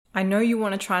I know you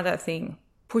want to try that thing.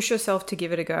 Push yourself to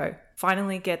give it a go.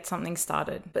 Finally get something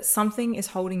started. But something is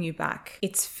holding you back.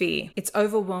 It's fear. It's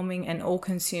overwhelming and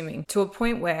all-consuming to a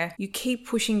point where you keep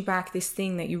pushing back this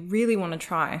thing that you really want to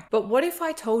try. But what if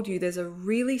I told you there's a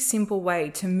really simple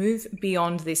way to move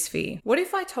beyond this fear? What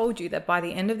if I told you that by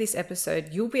the end of this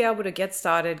episode, you'll be able to get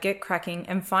started, get cracking,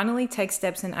 and finally take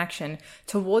steps in action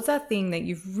towards that thing that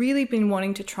you've really been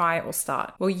wanting to try or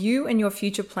start? Well, you and your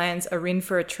future plans are in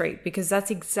for a treat, because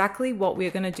that's exactly what we're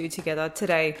going to do together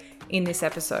today in this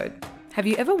episode. Have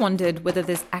you ever wondered whether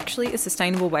there's actually a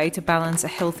sustainable way to balance a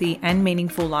healthy and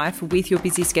meaningful life with your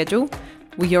busy schedule?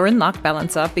 Well, you're in luck,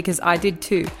 Balancer, because I did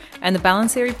too. And the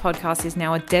Balance Theory podcast is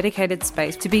now a dedicated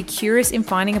space to be curious in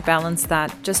finding a balance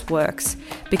that just works.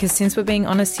 Because since we're being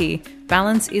honest here,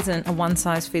 balance isn't a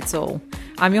one-size-fits-all.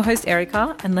 I'm your host,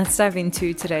 Erica, and let's dive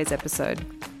into today's episode.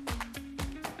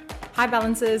 Hi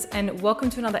Balancers, and welcome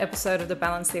to another episode of the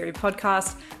Balance Theory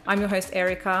podcast. I'm your host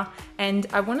Erica, and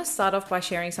I want to start off by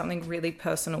sharing something really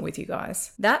personal with you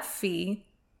guys. That fear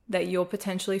that you're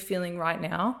potentially feeling right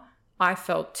now, I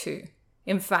felt too.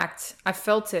 In fact, I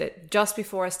felt it just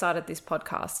before I started this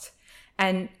podcast.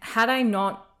 And had I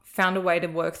not found a way to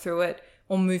work through it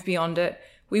or move beyond it,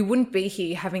 we wouldn't be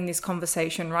here having this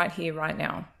conversation right here, right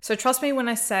now. So trust me when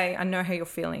I say I know how you're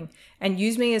feeling, and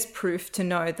use me as proof to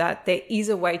know that there is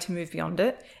a way to move beyond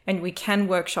it and we can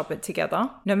workshop it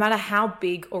together, no matter how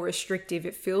big or restrictive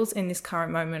it feels in this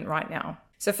current moment right now.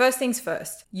 So first things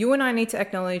first, you and I need to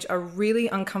acknowledge a really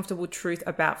uncomfortable truth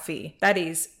about fear. That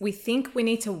is, we think we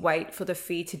need to wait for the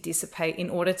fear to dissipate in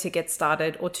order to get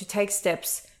started or to take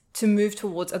steps to move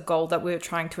towards a goal that we're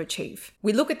trying to achieve.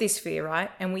 We look at this fear,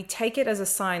 right? And we take it as a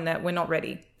sign that we're not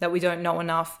ready, that we don't know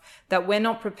enough, that we're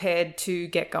not prepared to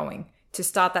get going, to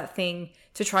start that thing,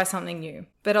 to try something new.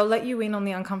 But I'll let you in on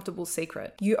the uncomfortable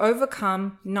secret. You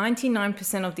overcome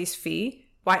 99% of this fear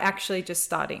by actually just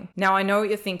starting. Now, I know what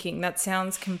you're thinking. That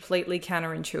sounds completely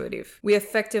counterintuitive. We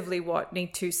effectively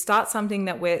need to start something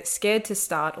that we're scared to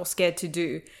start or scared to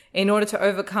do in order to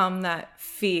overcome that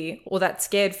fear or that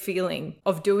scared feeling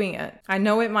of doing it. I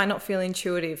know it might not feel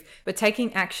intuitive, but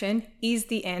taking action is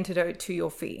the antidote to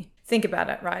your fear. Think about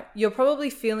it, right? You're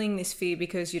probably feeling this fear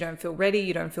because you don't feel ready,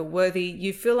 you don't feel worthy,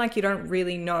 you feel like you don't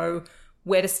really know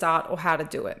where to start or how to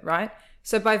do it, right?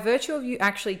 So by virtue of you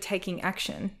actually taking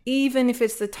action, even if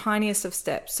it's the tiniest of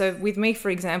steps. So with me,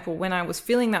 for example, when I was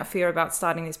feeling that fear about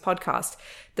starting this podcast,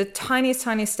 the tiniest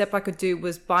step I could do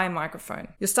was buy a microphone.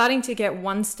 You're starting to get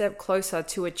one step closer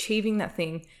to achieving that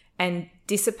thing and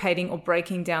dissipating or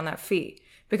breaking down that fear.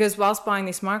 Because whilst buying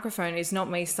this microphone is not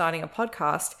me starting a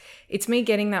podcast, it's me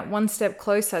getting that one step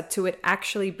closer to it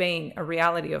actually being a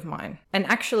reality of mine. And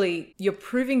actually, you're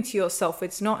proving to yourself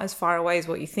it's not as far away as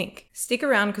what you think. Stick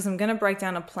around because I'm going to break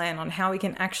down a plan on how we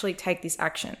can actually take this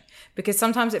action. Because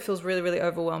sometimes it feels really, really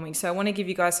overwhelming. So I want to give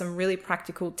you guys some really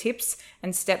practical tips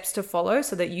and steps to follow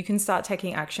so that you can start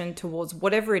taking action towards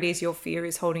whatever it is your fear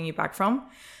is holding you back from.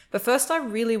 But first, I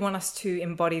really want us to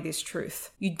embody this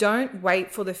truth. You don't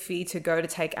wait for the fear to go to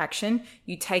take action.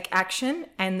 You take action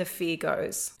and the fear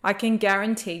goes. I can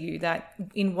guarantee you that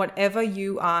in whatever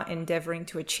you are endeavoring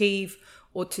to achieve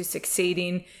or to succeed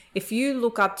in, if you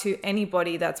look up to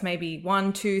anybody that's maybe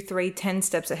 1, 2, 3, 10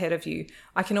 steps ahead of you,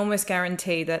 I can almost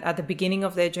guarantee that at the beginning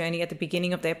of their journey, at the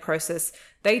beginning of their process,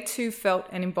 they too felt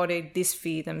and embodied this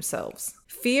fear themselves.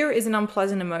 Fear is an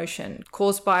unpleasant emotion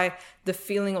caused by the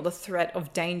feeling or the threat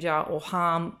of danger or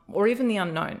harm or even the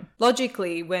unknown.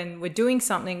 Logically, when we're doing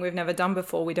something we've never done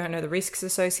before, we don't know the risks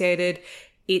associated,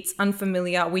 it's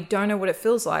unfamiliar, we don't know what it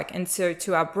feels like. And so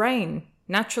to our brain,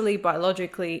 naturally,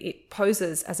 biologically, it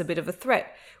poses as a bit of a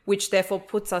threat, which therefore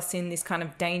puts us in this kind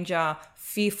of danger,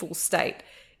 fearful state.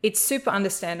 It's super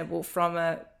understandable from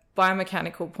a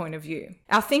biomechanical point of view.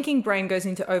 Our thinking brain goes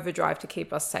into overdrive to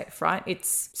keep us safe, right?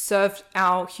 It's served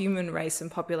our human race and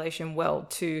population well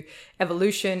to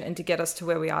evolution and to get us to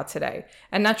where we are today.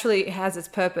 And naturally, it has its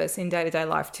purpose in day-to-day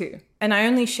life too. And I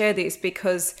only share this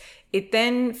because it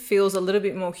then feels a little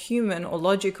bit more human or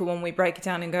logical when we break it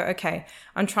down and go, okay,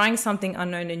 I'm trying something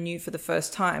unknown and new for the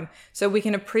first time. So we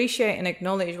can appreciate and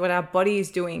acknowledge what our body is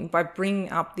doing by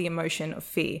bringing up the emotion of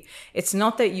fear. It's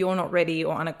not that you're not ready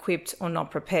or unequipped or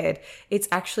not prepared. It's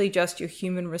actually just your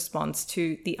human response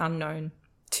to the unknown,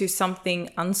 to something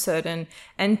uncertain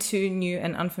and to new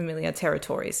and unfamiliar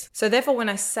territories. So therefore, when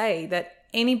I say that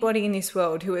anybody in this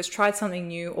world who has tried something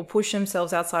new or pushed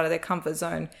themselves outside of their comfort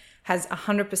zone has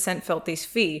 100% felt this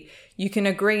fear, you can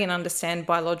agree and understand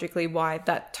biologically why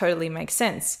that totally makes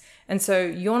sense. And so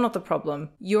you're not the problem.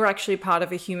 You're actually part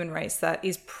of a human race that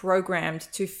is programmed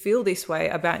to feel this way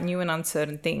about new and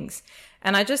uncertain things.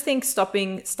 And I just think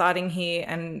starting here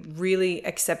and really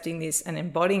accepting this and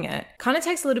embodying it kind of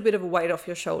takes a little bit of a weight off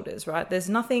your shoulders, right? There's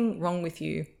nothing wrong with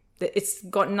you. It's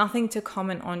got nothing to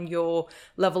comment on your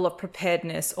level of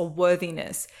preparedness or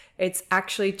worthiness. It's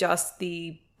actually just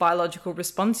the biological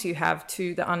response you have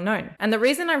to the unknown. And the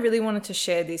reason I really wanted to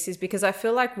share this is because I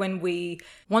feel like when we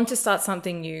want to start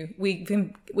something new, we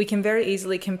can very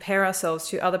easily compare ourselves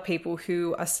to other people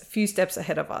who are a few steps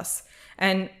ahead of us.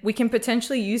 And we can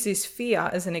potentially use this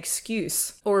fear as an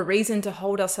excuse or a reason to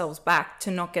hold ourselves back to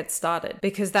not get started,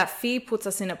 because that fear puts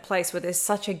us in a place where there's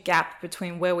such a gap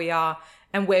between where we are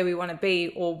and where we want to be,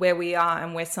 or where we are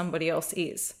and where somebody else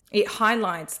is. It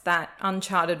highlights that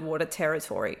uncharted water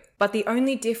territory. But the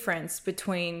only difference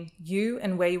between you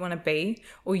and where you want to be,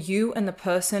 or you and the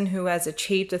person who has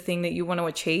achieved the thing that you want to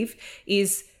achieve,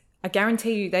 is I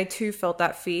guarantee you they too felt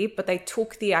that fear, but they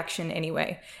took the action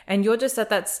anyway. And you're just at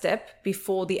that step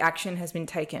before the action has been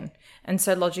taken. And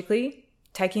so logically,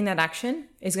 taking that action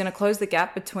is going to close the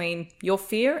gap between your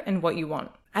fear and what you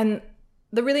want. And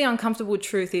the really uncomfortable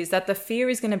truth is that the fear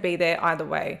is going to be there either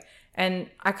way. And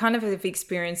I kind of have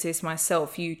experienced this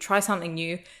myself. You try something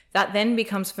new, that then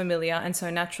becomes familiar. And so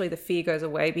naturally the fear goes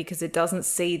away because it doesn't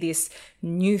see this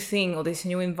new thing or this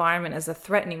new environment as a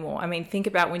threat anymore. I mean, think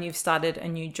about when you've started a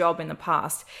new job in the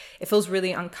past. It feels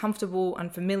really uncomfortable,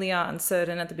 unfamiliar,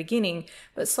 uncertain at the beginning,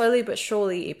 but slowly but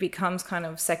surely it becomes kind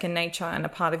of second nature and a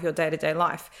part of your day-to-day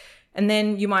life. And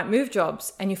then you might move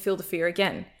jobs and you feel the fear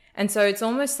again. And so it's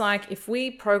almost like if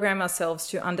we program ourselves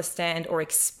to understand or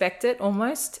expect it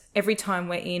almost every time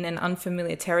we're in an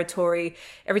unfamiliar territory,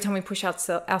 every time we push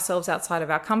ourselves outside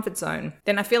of our comfort zone,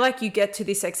 then I feel like you get to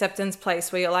this acceptance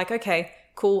place where you're like, okay,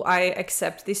 cool, I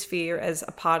accept this fear as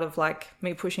a part of like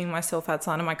me pushing myself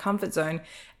outside of my comfort zone,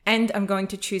 and I'm going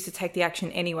to choose to take the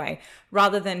action anyway,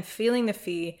 rather than feeling the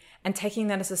fear and taking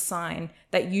that as a sign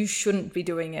that you shouldn't be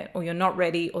doing it, or you're not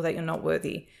ready, or that you're not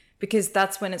worthy. Because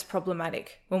that's when it's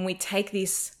problematic. When we take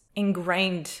this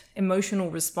ingrained emotional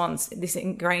response, this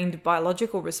ingrained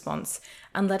biological response,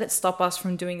 and let it stop us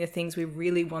from doing the things we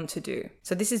really want to do.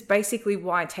 So this is basically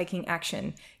why taking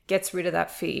action gets rid of that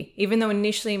fear. Even though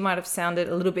initially it might have sounded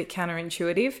a little bit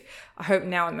counterintuitive, I hope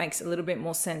now it makes a little bit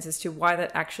more sense as to why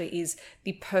that actually is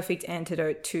the perfect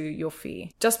antidote to your fear.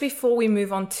 Just before we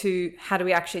move on to how do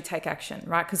we actually take action,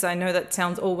 right? Because I know that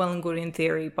sounds all well and good in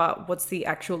theory, but what's the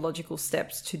actual logical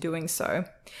steps to doing so?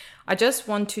 I just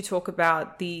want to talk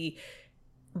about the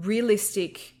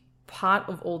realistic part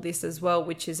of all this as well,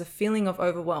 which is a feeling of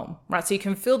overwhelm, right? So you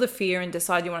can feel the fear and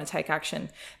decide you want to take action.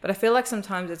 But I feel like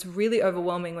sometimes it's really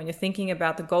overwhelming when you're thinking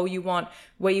about the goal you want,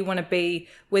 where you want to be,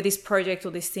 where this project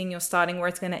or this thing you're starting, where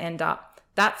it's going to end up.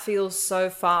 That feels so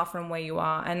far from where you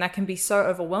are. And that can be so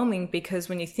overwhelming because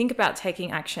when you think about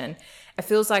taking action, it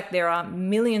feels like there are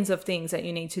millions of things that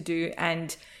you need to do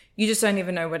and you just don't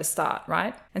even know where to start,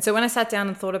 right? And so when I sat down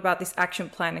and thought about this action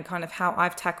plan and kind of how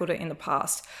I've tackled it in the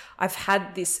past, I've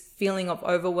had this feeling of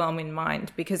overwhelm in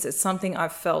mind because it's something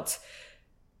I've felt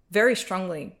very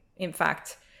strongly, in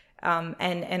fact.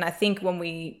 And I think when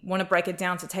we want to break it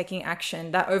down to taking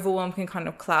action, that overwhelm can kind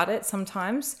of cloud it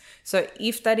sometimes. So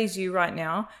if that is you right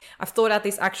now, I've thought out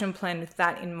this action plan with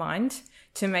that in mind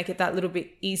to make it that little bit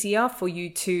easier for you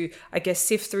to, I guess,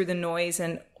 sift through the noise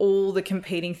and all the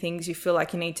competing things you feel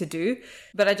like you need to do.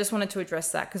 But I just wanted to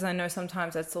address that because I know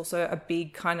sometimes that's also a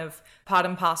big kind of part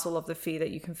and parcel of the fear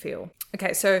that you can feel.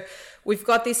 Okay, so we've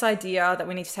got this idea that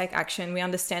we need to take action. We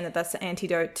understand that that's the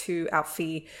antidote to our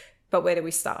fear. But where do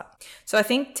we start? So I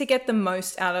think to get the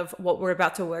most out of what we're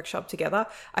about to workshop together,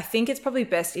 I think it's probably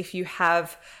best if you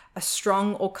have a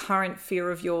strong or current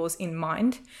fear of yours in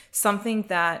mind, something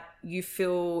that you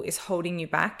feel is holding you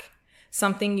back,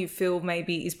 something you feel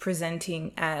maybe is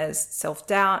presenting as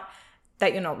self-doubt,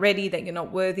 that you're not ready, that you're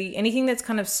not worthy, anything that's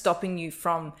kind of stopping you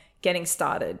from getting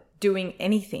started, doing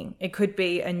anything. It could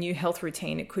be a new health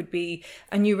routine. It could be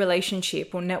a new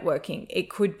relationship or networking. It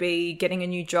could be getting a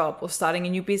new job or starting a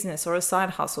new business or a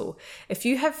side hustle. If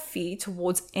you have fear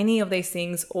towards any of these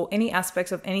things or any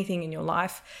aspects of anything in your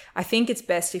life, I think it's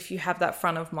best if you have that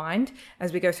front of mind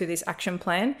as we go through this action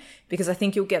plan, because I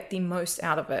think you'll get the most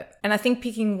out of it. And I think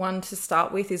picking one to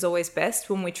start with is always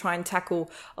best when we try and tackle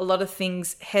a lot of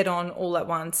things head on all at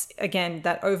once. Again,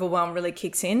 that overwhelm really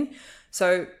kicks in.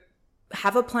 So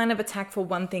have a plan of attack for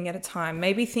one thing at a time.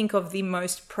 Maybe think of the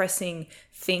most pressing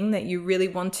thing that you really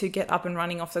want to get up and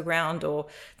running off the ground, or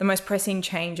the most pressing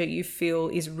change that you feel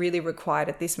is really required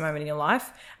at this moment in your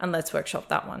life, and let's workshop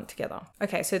that one together.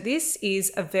 Okay, so this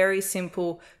is a very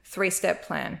simple 3-step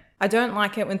plan. I don't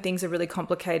like it when things are really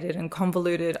complicated and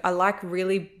convoluted. I like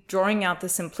really drawing out the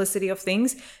simplicity of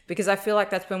things, because I feel like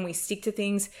that's when we stick to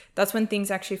things. That's when things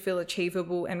actually feel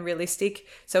achievable and realistic.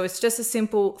 So it's just a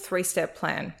simple 3-step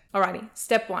plan. Alrighty,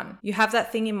 step 1, you have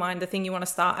that thing in mind, the thing you want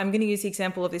to start. I'm going to use the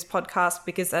example of this podcast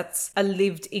because that's a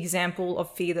lived example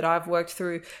of fear that I've worked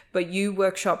through, but you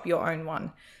workshop your own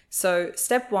one. So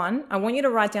step 1, I want you to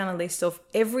write down a list of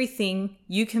everything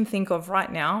you can think of right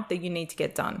now that you need to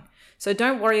get done. So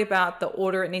don't worry about the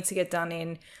order it needs to get done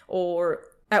in, or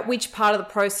at which part of the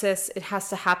process it has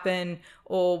to happen,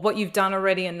 or what you've done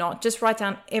already and not. Just write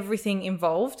down everything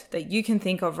involved that you can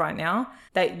think of right now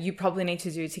that you probably need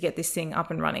to do to get this thing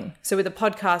up and running. So with a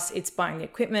podcast, it's buying the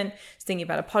equipment, it's thinking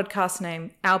about a podcast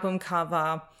name, album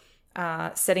cover,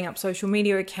 setting up social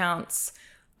media accounts,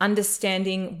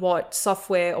 understanding what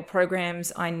software or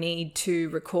programs I need to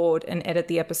record and edit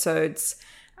the episodes,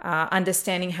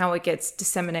 understanding how it gets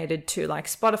disseminated to like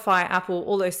Spotify, Apple,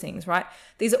 all those things, right?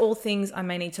 These are all things I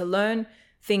may need to learn,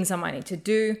 things I might need to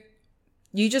do.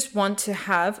 You just want to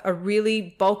have a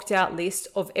really bulked out list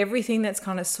of everything that's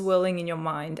kind of swirling in your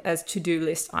mind as to-do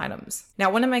list items. Now,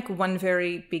 I want to make one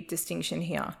very big distinction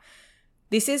here.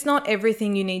 This is not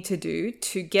everything you need to do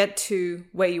to get to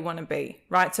where you want to be,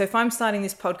 right? So if I'm starting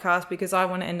this podcast because I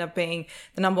want to end up being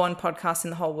the number 1 podcast in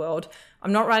the whole world,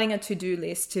 I'm not writing a to-do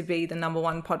list to be the number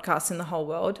 1 podcast in the whole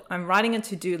world. I'm writing a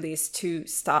to-do list to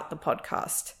start the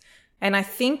podcast. And I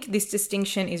think this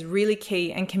distinction is really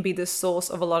key and can be the source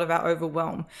of a lot of our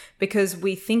overwhelm, because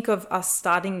we think of us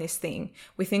starting this thing,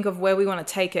 we think of where we want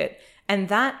to take it, and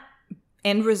that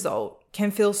end result can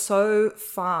feel so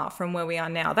far from where we are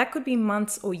now. That could be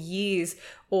months or years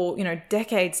or,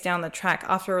 decades down the track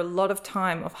after a lot of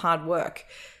time of hard work.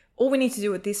 All we need to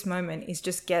do at this moment is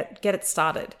just get it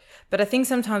started. But I think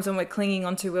sometimes when we're clinging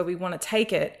onto where we want to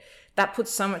take it, that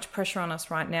puts so much pressure on us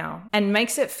right now and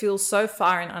makes it feel so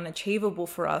far and unachievable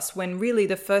for us, when really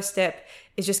the first step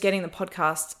is just getting the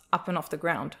podcast up and off the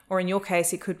ground. Or in your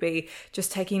case, it could be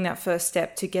just taking that first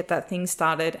step to get that thing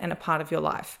started and a part of your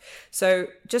life. So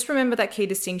just remember that key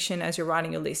distinction as you're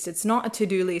writing your list. It's not a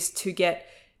to-do list to get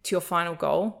to your final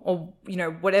goal, or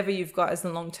whatever you've got as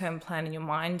the long-term plan in your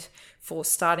mind for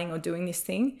starting or doing this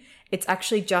thing. It's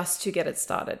actually just to get it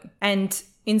started. And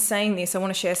in saying this, I want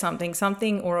to share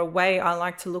something or a way I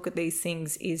like to look at these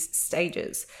things is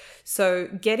stages. So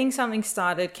getting something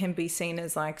started can be seen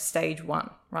as like stage 1,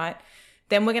 right?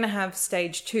 Then we're going to have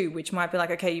stage 2, which might be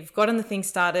like, okay, you've gotten the thing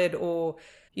started, or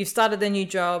you've started a new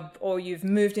job, or you've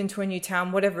moved into a new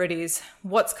town, whatever it is.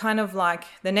 What's kind of like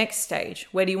the next stage?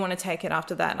 Where do you want to take it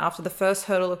after that? After the first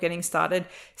hurdle of getting started,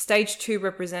 stage 2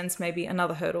 represents maybe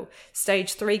another hurdle.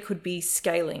 Stage 3 could be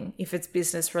scaling, if it's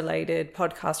business related,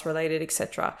 podcast related,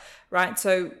 etc. Right?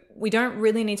 So we don't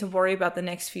really need to worry about the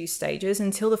next few stages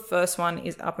until the first one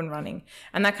is up and running.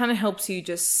 And that kind of helps you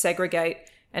just segregate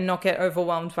and not get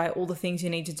overwhelmed by all the things you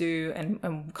need to do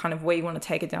and kind of where you want to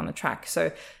take it down the track.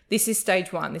 So this is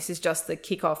stage 1. This is just the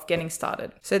kickoff, getting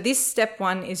started. So this step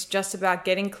 1 is just about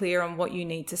getting clear on what you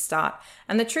need to start.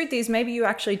 And the truth is, maybe you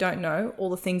actually don't know all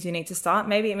the things you need to start.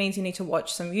 Maybe it means you need to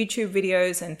watch some YouTube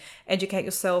videos and educate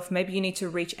yourself. Maybe you need to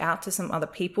reach out to some other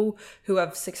people who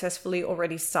have successfully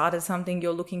already started something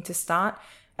you're looking to start.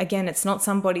 Again, it's not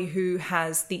somebody who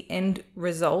has the end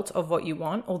result of what you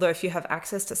want. Although if you have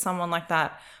access to someone like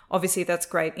that, obviously that's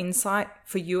great insight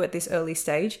for you at this early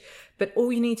stage. But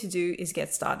all you need to do is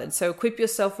get started. So equip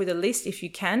yourself with a list if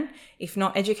you can. If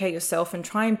not, educate yourself and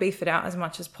try and beef it out as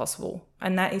much as possible.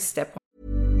 And that is step 1.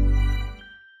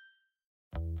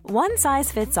 One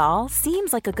size fits all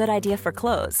seems like a good idea for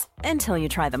clothes until you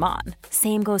try them on.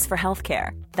 Same goes for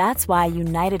healthcare. That's why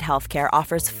United Healthcare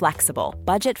offers flexible,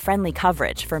 budget-friendly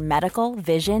coverage for medical,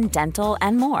 vision, dental,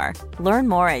 and more. Learn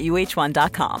more at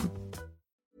uh1.com.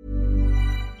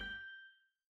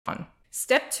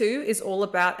 Step 2 is all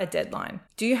about a deadline.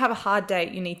 Do you have a hard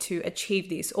date you need to achieve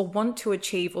this, or want to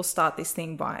achieve or start this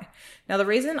thing by? Now, the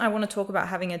reason I want to talk about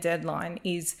having a deadline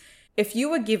is if you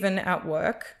were given at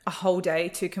work a whole day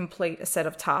to complete a set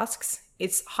of tasks,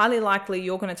 it's highly likely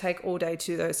you're going to take all day to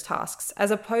do those tasks, as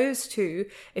opposed to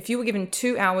if you were given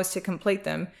 2 hours to complete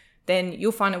them, then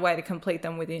you'll find a way to complete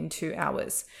them within 2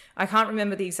 hours. I can't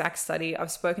remember the exact study. I've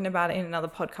spoken about it in another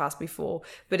podcast before,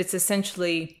 but it's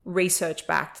essentially research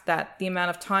backed that the amount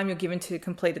of time you're given to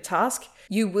complete a task,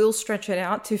 you will stretch it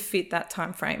out to fit that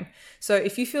time frame. So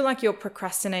if you feel like you're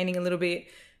procrastinating a little bit,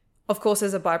 of course,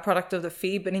 as a byproduct of the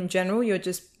fear, but in general,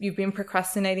 you've been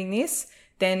procrastinating this,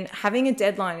 then having a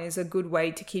deadline is a good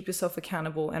way to keep yourself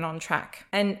accountable and on track.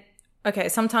 And Okay,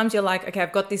 sometimes you're like, okay,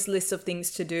 I've got this list of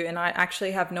things to do and I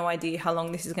actually have no idea how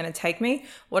long this is going to take me.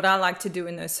 What I like to do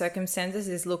in those circumstances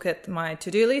is look at my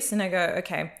to-do list and I go,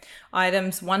 okay,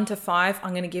 items 1 to 5,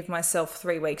 I'm going to give myself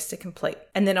 3 weeks to complete.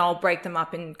 And then I'll break them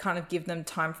up and kind of give them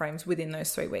timeframes within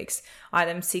those 3 weeks.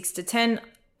 Items 6 to 10,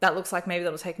 that looks like maybe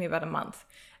that'll take me about a month.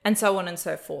 And so on and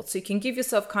so forth. So you can give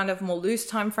yourself kind of more loose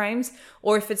time frames,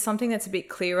 or if it's something that's a bit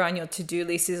clearer and your to-do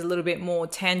list is a little bit more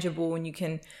tangible and you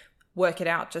can work it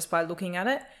out just by looking at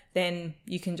it, then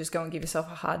you can just go and give yourself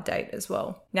a hard date as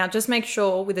well. Now, just make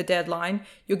sure with a deadline,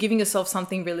 you're giving yourself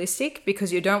something realistic,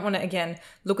 because you don't want to, again,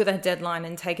 look at that deadline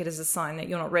and take it as a sign that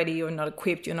you're not ready, you're not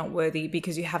equipped, you're not worthy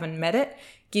because you haven't met it.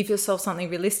 Give yourself something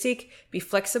realistic, be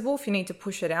flexible if you need to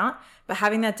push it out. But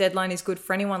having that deadline is good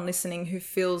for anyone listening who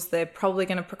feels they're probably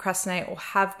going to procrastinate or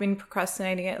have been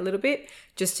procrastinating it a little bit,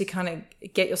 just to kind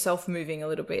of get yourself moving a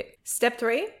little bit. Step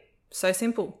 3, so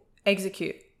simple,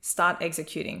 execute. Start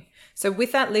executing. So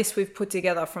with that list we've put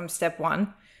together from step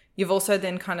 1, you've also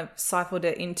then kind of siphoned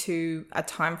it into a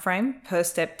time frame per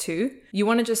step 2. You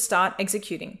want to just start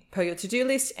executing per your to-do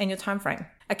list and your time frame.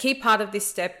 A key part of this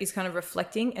step is kind of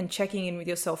reflecting and checking in with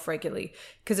yourself regularly,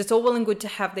 because it's all well and good to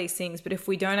have these things, but if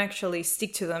we don't actually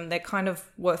stick to them, they're kind of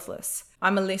worthless.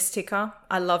 I'm a list ticker.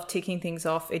 I love ticking things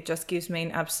off. It just gives me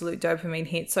an absolute dopamine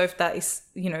hit. So if that is,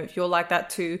 if you're like that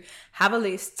too, have a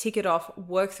list, tick it off,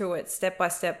 work through it step by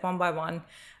step, one by one.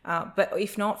 But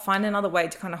if not, find another way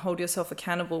to kind of hold yourself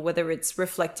accountable, whether it's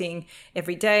reflecting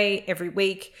every day, every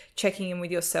week, checking in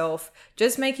with yourself,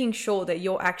 just making sure that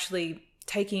you're actually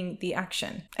taking the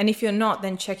action. And if you're not,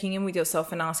 then checking in with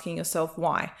yourself and asking yourself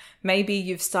why. Maybe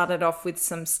you've started off with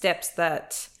some steps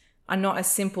that are not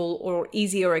as simple or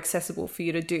easy or accessible for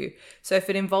you to do. So if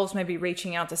it involves maybe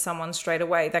reaching out to someone straight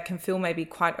away, that can feel maybe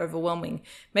quite overwhelming.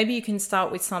 Maybe you can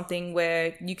start with something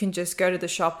where you can just go to the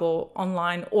shop or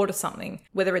online order something,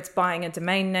 whether it's buying a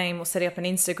domain name or setting up an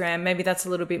Instagram. Maybe that's a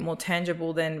little bit more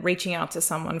tangible than reaching out to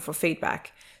someone for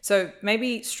feedback. So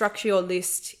maybe structure your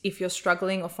list if you're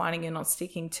struggling or finding you're not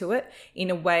sticking to it in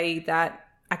a way that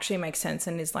actually makes sense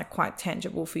and is like quite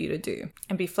tangible for you to do.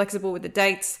 And be flexible with the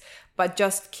dates, but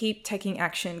just keep taking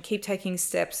action, keep taking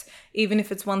steps, even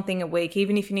if it's one thing a week,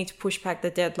 even if you need to push back the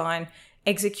deadline.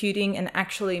 Executing and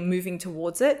actually moving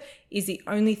towards it is the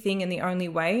only thing and the only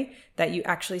way that you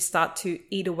actually start to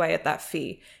eat away at that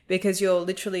fear, because you're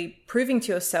literally proving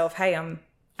to yourself, hey, I'm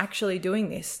actually doing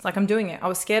this. Like, I'm doing it. I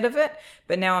was scared of it,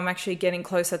 but now I'm actually getting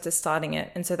closer to starting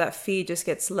it. And so that fear just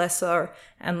gets lesser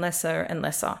and lesser and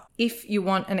lesser. If you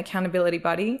want an accountability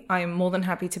buddy, I am more than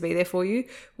happy to be there for you.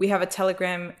 We have a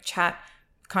Telegram chat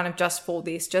kind of just for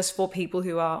this, just for people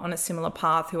who are on a similar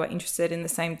path, who are interested in the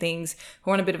same things,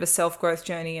 who are on a bit of a self-growth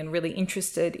journey and really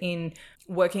interested in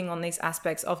working on these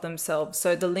aspects of themselves.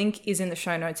 So the link is in the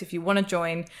show notes. If you want to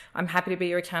join, I'm happy to be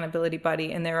your accountability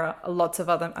buddy. And there are lots of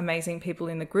other amazing people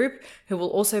in the group who will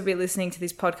also be listening to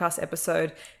this podcast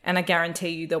episode. And I guarantee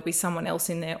you there'll be someone else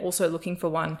in there also looking for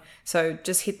one. So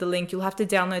just hit the link. You'll have to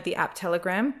download the app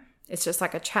Telegram. It's just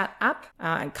like a chat app.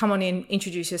 Come on in,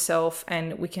 introduce yourself,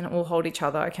 and we can all hold each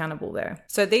other accountable there.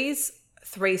 So these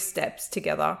 3 steps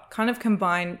together kind of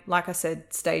combine, like I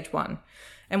said, stage 1.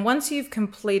 And once you've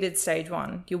completed stage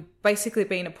 1, you'll basically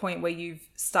be in a point where you've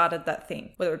started that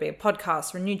thing, whether it be a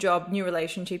podcast or a new job, new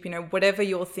relationship, whatever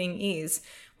your thing is.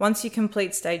 Once you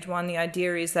complete stage 1, the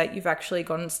idea is that you've actually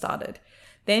gotten started.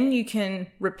 Then you can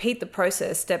repeat the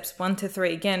process, steps 1 to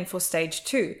 3 again for stage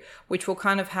 2, which will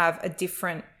kind of have a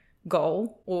different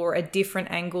goal or a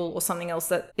different angle or something else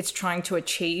that it's trying to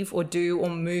achieve or do or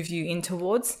move you in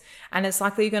towards. And it's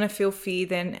likely you're going to feel fear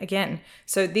then again.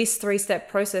 So this 3-step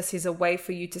process is a way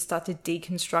for you to start to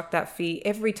deconstruct that fear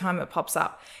every time it pops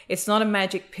up. It's not a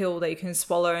magic pill that you can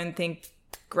swallow and think,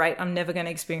 great, I'm never going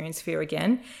to experience fear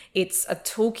again. It's a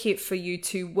toolkit for you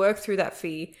to work through that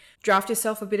fear, draft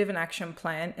yourself a bit of an action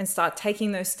plan, and start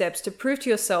taking those steps to prove to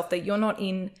yourself that you're not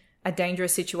in a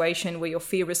dangerous situation where your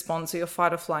fear response or your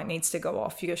fight or flight needs to go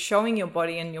off. You're showing your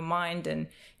body and your mind and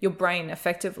your brain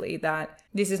effectively that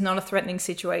this is not a threatening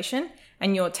situation,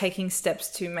 and you're taking steps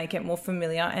to make it more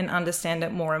familiar and understand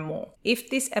it more and more.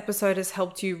 If this episode has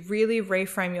helped you really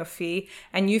reframe your fear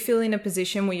and you feel in a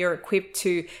position where you're equipped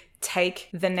to take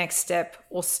the next step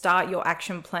or start your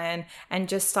action plan and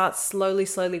just start slowly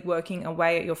working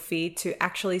away at your fear to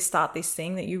actually start this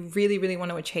thing that you really, really want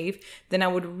to achieve, then I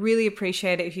would really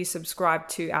appreciate it if you subscribe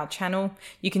to our channel.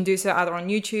 You can do so either on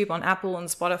YouTube, on Apple, on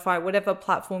Spotify, whatever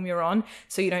platform you're on,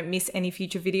 so you don't miss any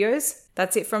future videos.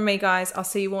 That's it from me, guys. I'll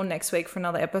see you all next week for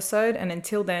another episode. And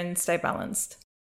until then, stay balanced.